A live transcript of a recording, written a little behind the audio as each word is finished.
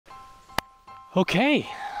Okay,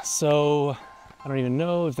 so I don't even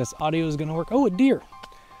know if this audio is gonna work. Oh, a deer.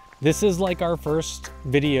 This is like our first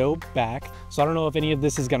video back, so I don't know if any of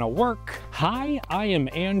this is gonna work. Hi, I am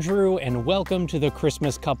Andrew, and welcome to the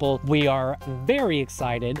Christmas Couple. We are very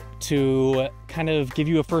excited to kind of give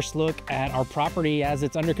you a first look at our property as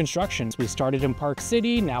it's under construction. We started in Park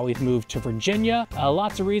City, now we've moved to Virginia.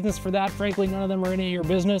 Lots of reasons for that. Frankly, none of them are any of your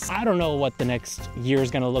business. I don't know what the next year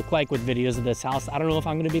is gonna look like with videos of this house. I don't know if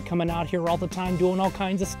I'm gonna be coming out here all the time doing all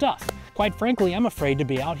kinds of stuff. Quite frankly, I'm afraid to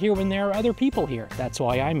be out here when there are other people here. That's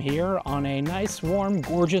why I'm here on a nice, warm,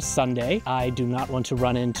 gorgeous Sunday. I do not want to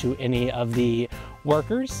run into any of the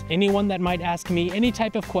workers, anyone that might ask me any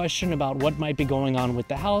type of question about what might be going on with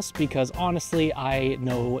the house, because honestly, I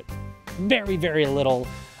know very, very little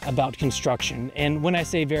about construction. And when I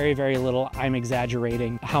say very, very little, I'm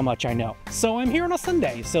exaggerating how much I know. So I'm here on a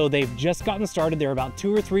Sunday. So they've just gotten started. They're about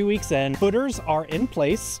 2 or 3 weeks in. Footers are in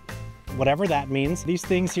place, whatever that means. These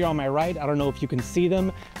things here on my right, I don't know if you can see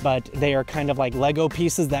them, but they are kind of like Lego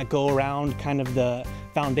pieces that go around kind of the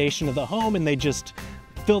foundation of the home, and they just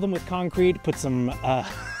fill them with concrete, put some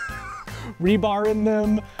rebar in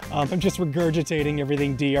them. I'm just regurgitating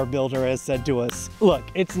everything D, our builder, has said to us. Look,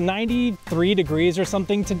 it's 93 degrees or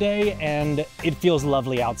something today, and it feels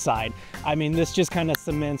lovely outside. I mean, this just kind of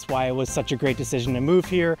cements why it was such a great decision to move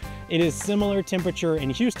here. It is similar temperature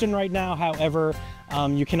in Houston right now. However,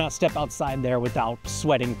 you cannot step outside there without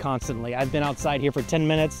sweating constantly. I've been outside here for 10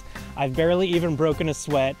 minutes. I've barely even broken a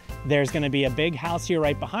sweat. There's gonna be a big house here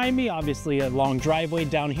right behind me, obviously a long driveway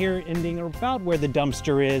down here ending about where the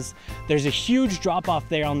dumpster is. There's a huge drop off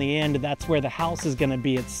there on the end. That's where the house is gonna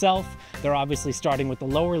be itself. They're obviously starting with the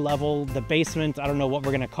lower level, the basement, I don't know what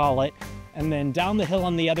we're gonna call it. And then down the hill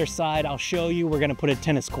on the other side, I'll show you, we're gonna put a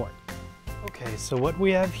tennis court. Okay, so what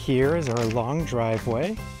we have here is our long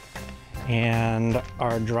driveway. And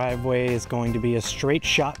our driveway is going to be a straight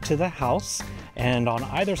shot to the house. And on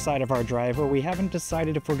either side of our driveway, we haven't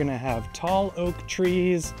decided if we're gonna have tall oak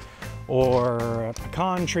trees or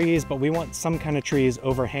pecan trees, but we want some kind of trees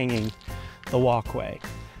overhanging the walkway.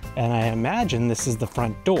 And I imagine this is the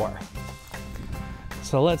front door.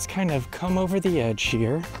 So let's kind of come over the edge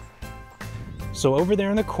here. So over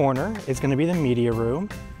there in the corner is gonna be the media room.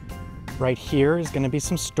 Right here is gonna be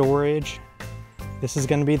some storage. This is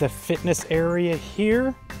gonna be the fitness area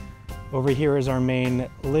here. Over here is our main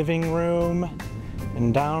living room.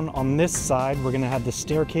 And down on this side, we're gonna have the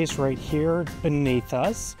staircase right here beneath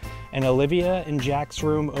us, and Olivia and Jack's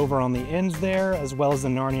room over on the ends there, as well as the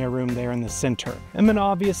Narnia room there in the center. And then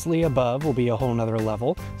obviously above will be a whole nother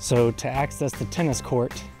level. So to access the tennis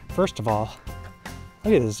court, first of all,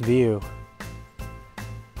 look at this view.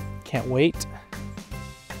 Can't wait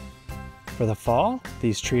for the fall.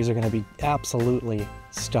 These trees are going to be absolutely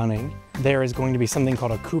stunning. There is going to be something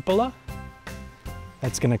called a cupola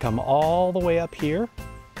that's going to come all the way up here.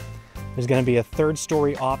 There's going to be a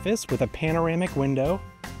 3rd-story office with a panoramic window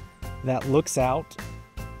that looks out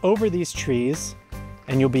over these trees,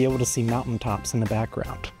 and you'll be able to see mountaintops in the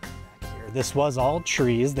background. This was all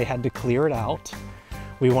trees. They had to clear it out.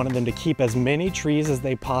 We wanted them to keep as many trees as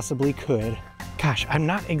they possibly could. Gosh, I'm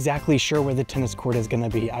not exactly sure where the tennis court is gonna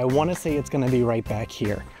be. I wanna say it's gonna be right back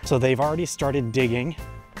here. So they've already started digging.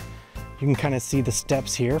 You can kind of see the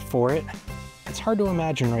steps here for it. It's hard to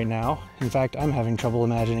imagine right now. In fact, I'm having trouble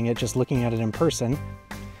imagining it just looking at it in person.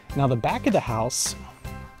 Now the back of the house,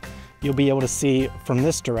 you'll be able to see from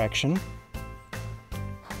this direction.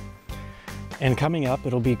 And coming up,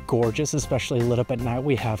 it'll be gorgeous, especially lit up at night.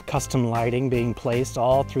 We have custom lighting being placed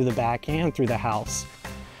all through the back and through the house.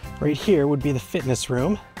 Right here would be the fitness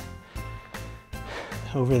room.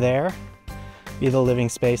 Over there be the living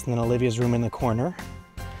space, and then Olivia's room in the corner.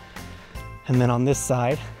 And then on this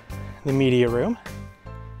side, the media room.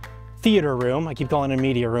 Theater room, I keep calling it a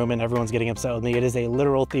media room and everyone's getting upset with me. It is a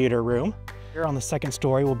literal theater room. Here on the 2nd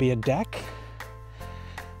story will be a deck.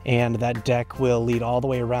 And that deck will lead all the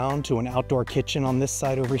way around to an outdoor kitchen on this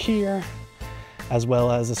side over here, as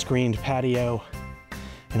well as a screened patio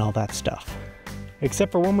and all that stuff.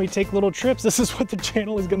 Except for when we take little trips, this is what the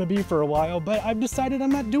channel is gonna be for a while, but I've decided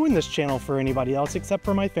I'm not doing this channel for anybody else except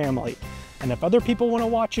for my family. And if other people wanna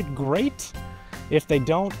watch it, great. If they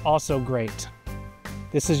don't, also great.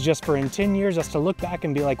 This is just for in 10 years us to look back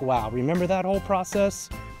and be like, wow, remember that whole process?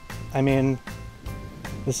 I mean,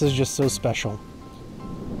 this is just so special.